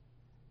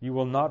 You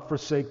will not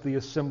forsake the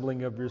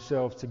assembling of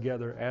yourselves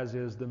together, as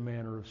is the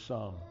manner of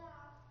some.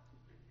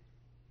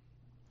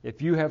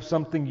 If you have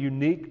something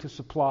unique to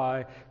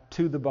supply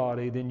to the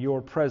body, then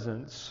your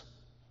presence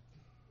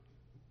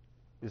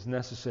is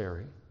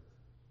necessary.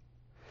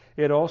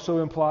 It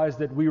also implies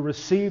that we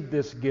receive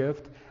this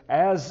gift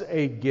as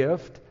a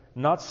gift,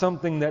 not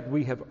something that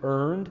we have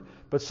earned,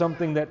 but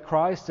something that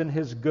Christ in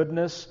His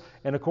goodness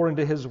and according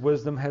to His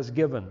wisdom has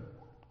given.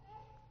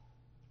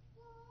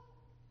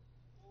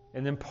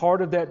 And then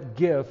part of that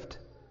gift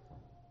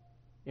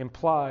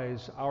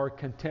implies our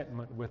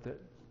contentment with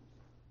it.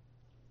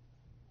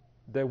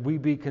 That we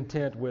be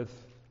content with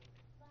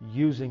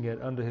using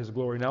it unto His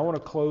glory. Now I want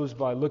to close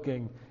by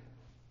looking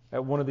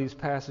at one of these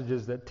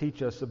passages that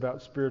teach us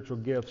about spiritual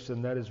gifts,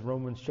 and that is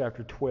Romans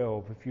chapter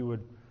 12. If you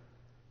would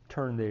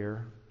turn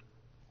there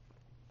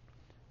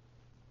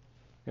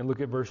and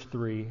look at verse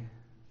 3. It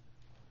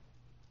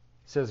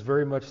says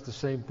very much the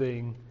same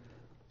thing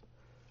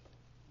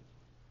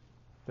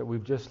that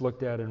we've just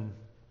looked at in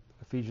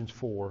Ephesians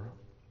 4.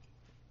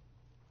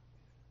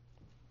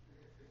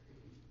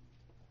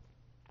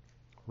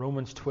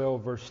 Romans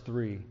 12, verse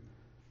 3.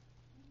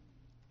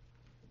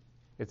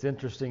 It's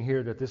interesting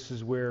here that this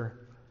is where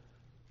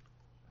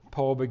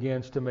Paul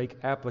begins to make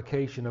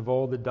application of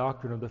all the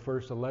doctrine of the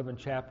first 11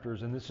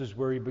 chapters, and this is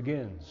where he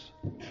begins.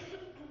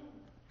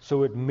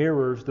 So it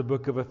mirrors the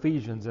book of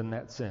Ephesians in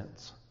that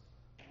sense.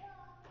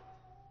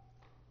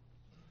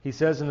 He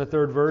says in the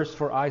 3rd verse,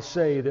 "For I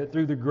say that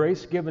through the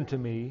grace given to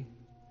me,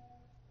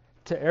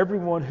 to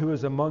everyone who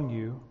is among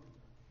you,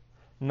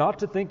 not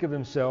to think of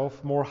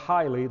himself more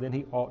highly than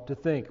he ought to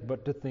think,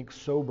 but to think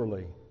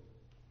soberly,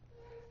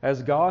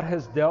 as God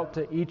has dealt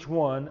to each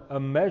one a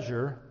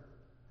measure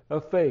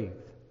of faith.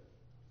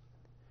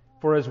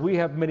 For as we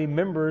have many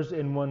members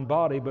in one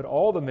body, but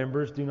all the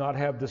members do not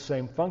have the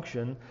same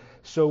function,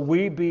 So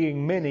we,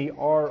 being many,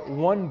 are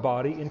one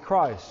body in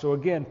Christ. So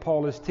again,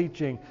 Paul is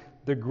teaching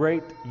the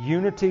great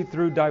unity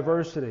through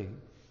diversity.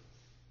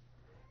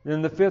 And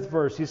in the 5th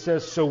verse, he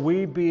says, so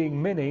we,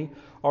 being many,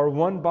 are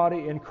one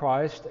body in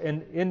Christ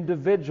and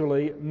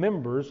individually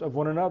members of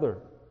one another.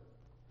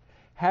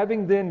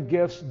 Having then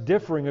gifts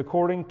differing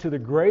according to the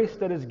grace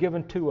that is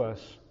given to us,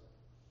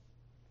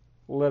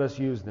 let us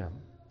use them.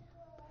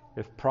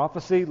 If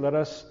prophecy, let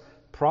us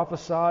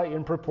prophesy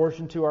in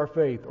proportion to our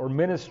faith. Or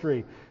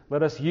ministry,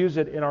 let us use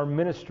it in our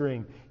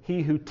ministering.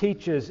 He who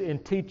teaches in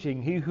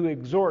teaching, he who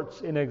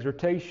exhorts in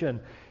exhortation,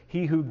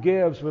 he who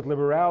gives with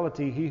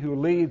liberality, he who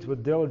leads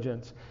with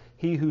diligence,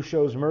 he who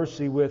shows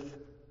mercy with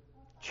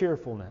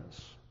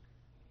cheerfulness.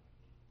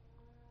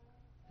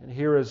 And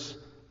here is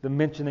the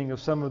mentioning of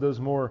some of those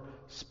more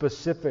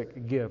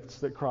specific gifts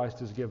that Christ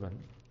has given.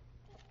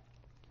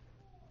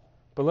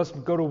 But let's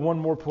go to one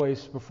more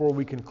place before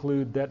we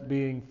conclude, that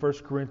being 1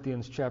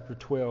 Corinthians chapter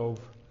 12,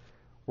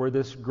 where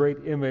this great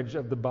image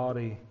of the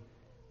body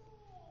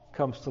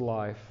comes to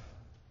life.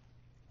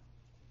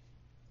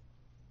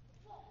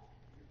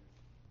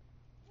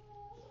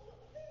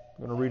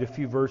 I'm going to read a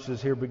few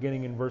verses here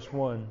beginning in verse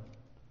 1.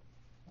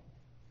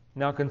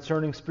 Now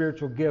concerning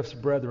spiritual gifts,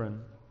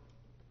 brethren,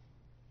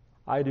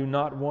 I do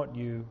not want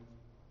you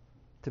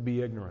to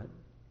be ignorant.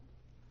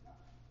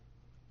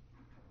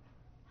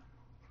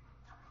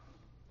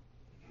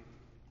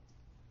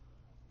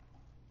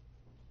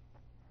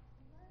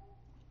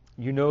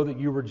 You know that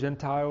you were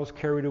Gentiles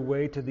carried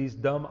away to these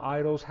dumb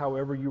idols,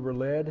 however you were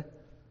led.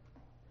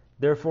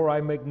 Therefore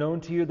I make known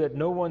to you that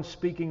no one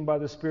speaking by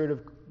the Spirit of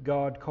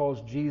God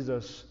calls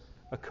Jesus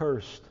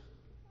accursed.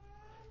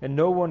 And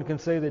no one can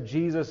say that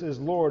Jesus is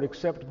Lord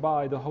except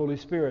by the Holy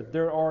Spirit.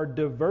 There are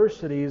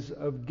diversities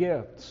of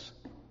gifts,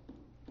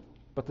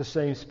 but the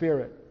same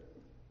Spirit.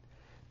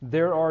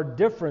 There are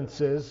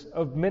differences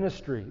of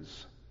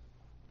ministries,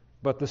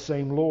 but the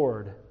same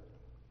Lord.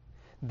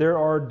 There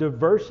are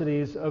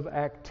diversities of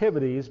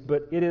activities,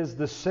 but it is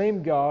the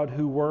same God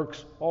who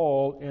works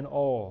all in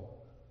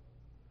all.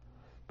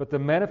 But the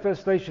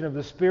manifestation of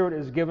the Spirit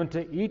is given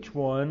to each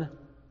one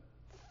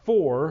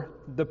for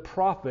the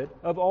profit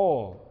of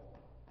all.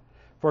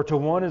 For to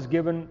one is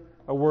given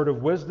a word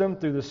of wisdom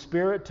through the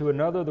Spirit, to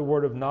another the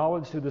word of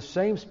knowledge through the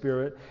same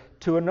Spirit,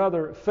 to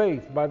another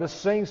faith by the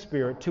same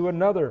Spirit, to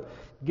another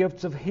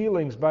gifts of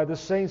healings by the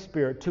same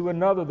Spirit, to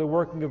another the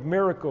working of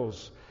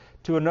miracles,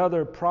 to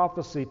another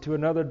prophecy, to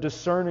another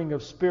discerning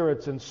of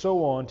spirits, and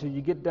so on, till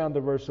you get down to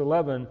verse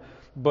 11.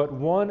 But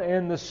one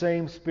and the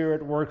same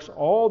Spirit works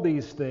all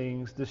these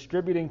things,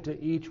 distributing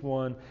to each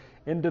one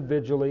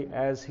individually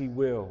as He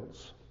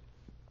wills.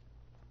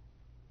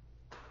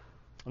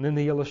 And then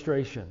the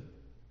illustration.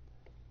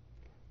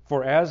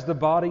 For as the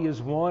body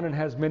is one and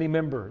has many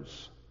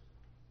members,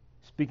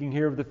 speaking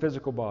here of the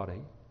physical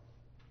body,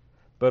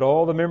 but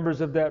all the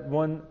members of that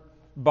one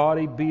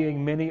body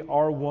being many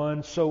are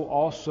one, so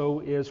also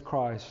is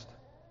Christ.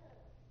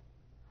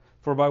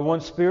 For by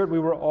one Spirit we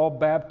were all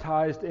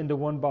baptized into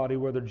one body,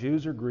 whether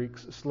Jews or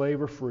Greeks,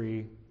 slave or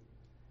free,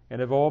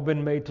 and have all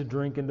been made to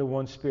drink into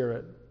one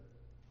Spirit.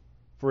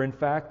 For in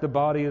fact the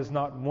body is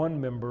not one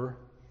member,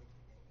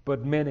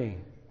 but many.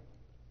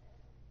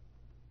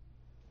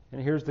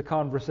 And here's the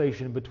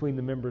conversation between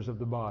the members of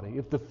the body.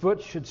 If the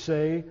foot should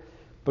say,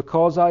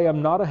 because I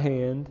am not a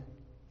hand,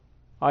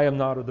 I am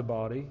not of the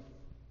body,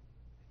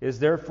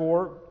 is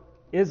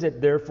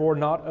it therefore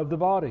not of the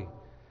body?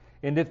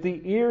 And if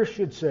the ear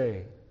should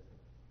say,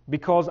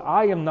 because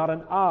I am not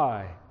an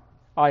eye,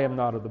 I am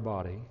not of the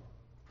body,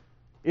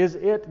 is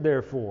it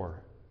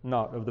therefore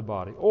not of the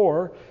body?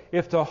 Or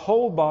if the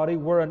whole body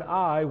were an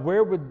eye,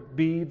 where would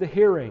be the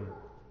hearing?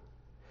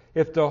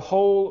 If the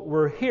whole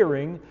were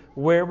hearing,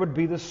 where would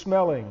be the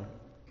smelling?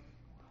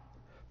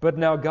 But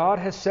now God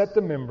has set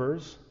the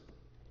members,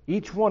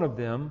 each one of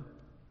them,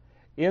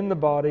 in the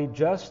body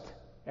just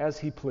as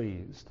He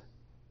pleased.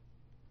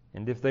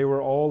 And if they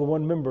were all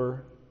one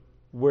member,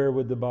 where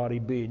would the body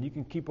be? And you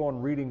can keep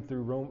on reading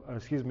through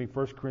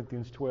 1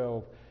 Corinthians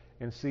 12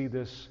 and see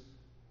this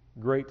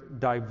great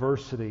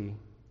diversity,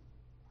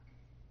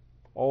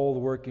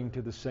 all working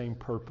to the same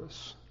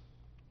purpose.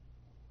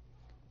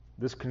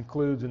 This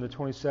concludes in the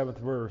 27th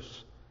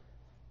verse.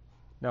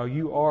 Now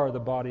you are the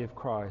body of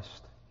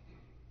Christ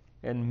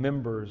and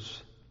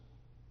members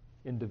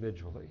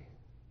individually.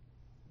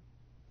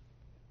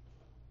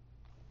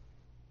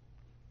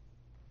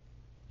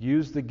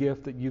 Use the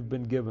gift that you've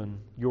been given,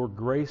 your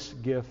grace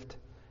gift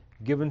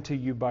given to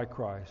you by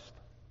Christ,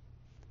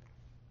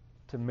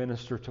 to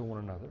minister to one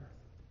another.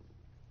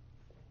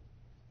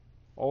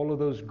 All of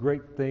those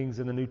great things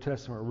in the New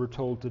Testament we're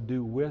told to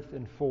do with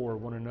and for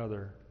one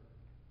another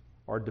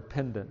are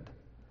dependent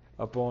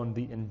upon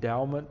the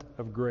endowment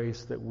of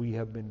grace that we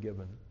have been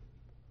given,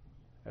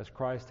 as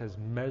Christ has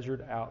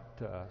measured out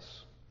to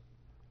us.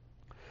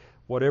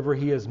 Whatever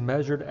He has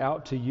measured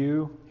out to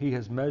you, He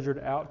has measured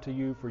out to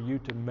you for you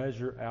to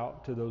measure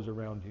out to those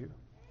around you.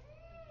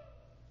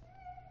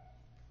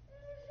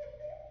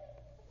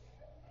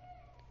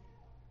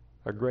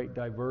 A great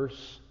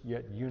diverse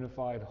yet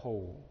unified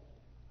whole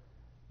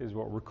is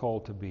what we're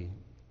called to be.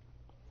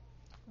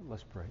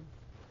 Let's pray.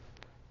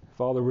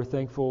 Father, we're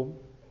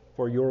thankful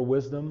for your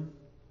wisdom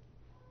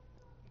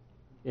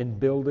in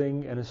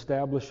building and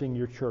establishing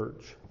your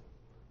church.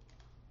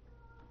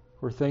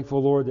 We're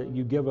thankful, Lord, that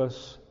you give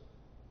us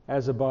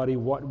as a body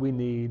what we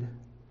need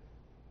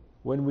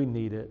when we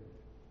need it.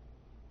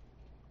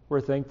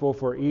 We're thankful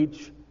for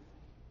each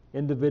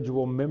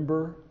individual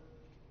member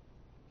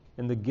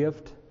and the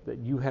gift that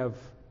you have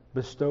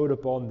bestowed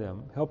upon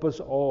them. Help us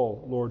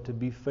all, Lord, to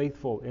be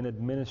faithful in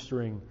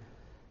administering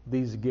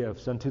these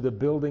gifts unto the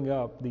building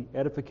up, the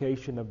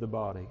edification of the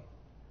body.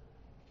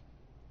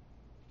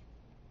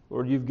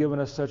 Lord, you've given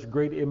us such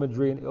great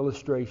imagery and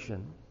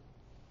illustration.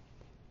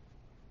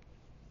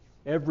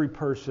 Every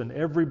person,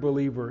 every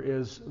believer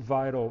is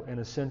vital and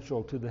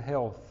essential to the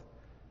health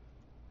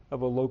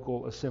of a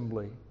local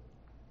assembly.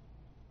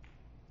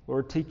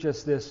 Lord, teach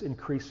us this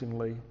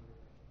increasingly.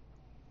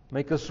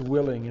 Make us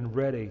willing and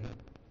ready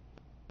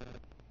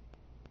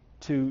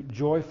to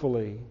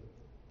joyfully,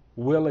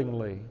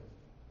 willingly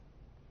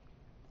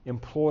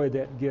employ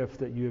that gift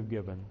that you have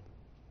given.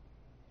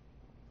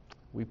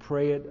 We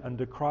pray it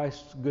unto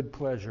Christ's good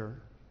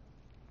pleasure,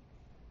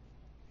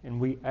 and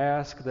we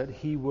ask that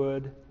He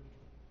would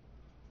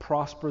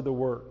prosper the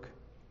work,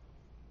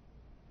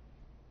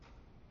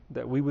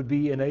 that we would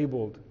be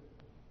enabled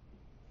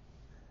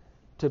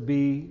to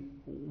be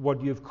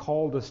what you've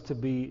called us to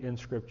be in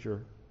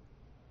Scripture.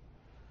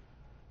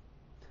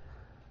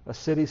 A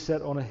city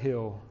set on a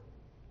hill,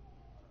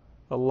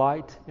 a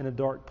light in a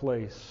dark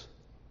place,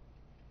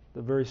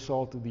 the very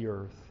salt of the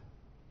earth.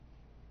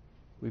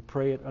 We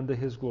pray it unto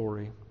His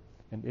glory,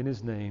 and in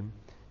His name,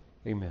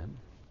 amen.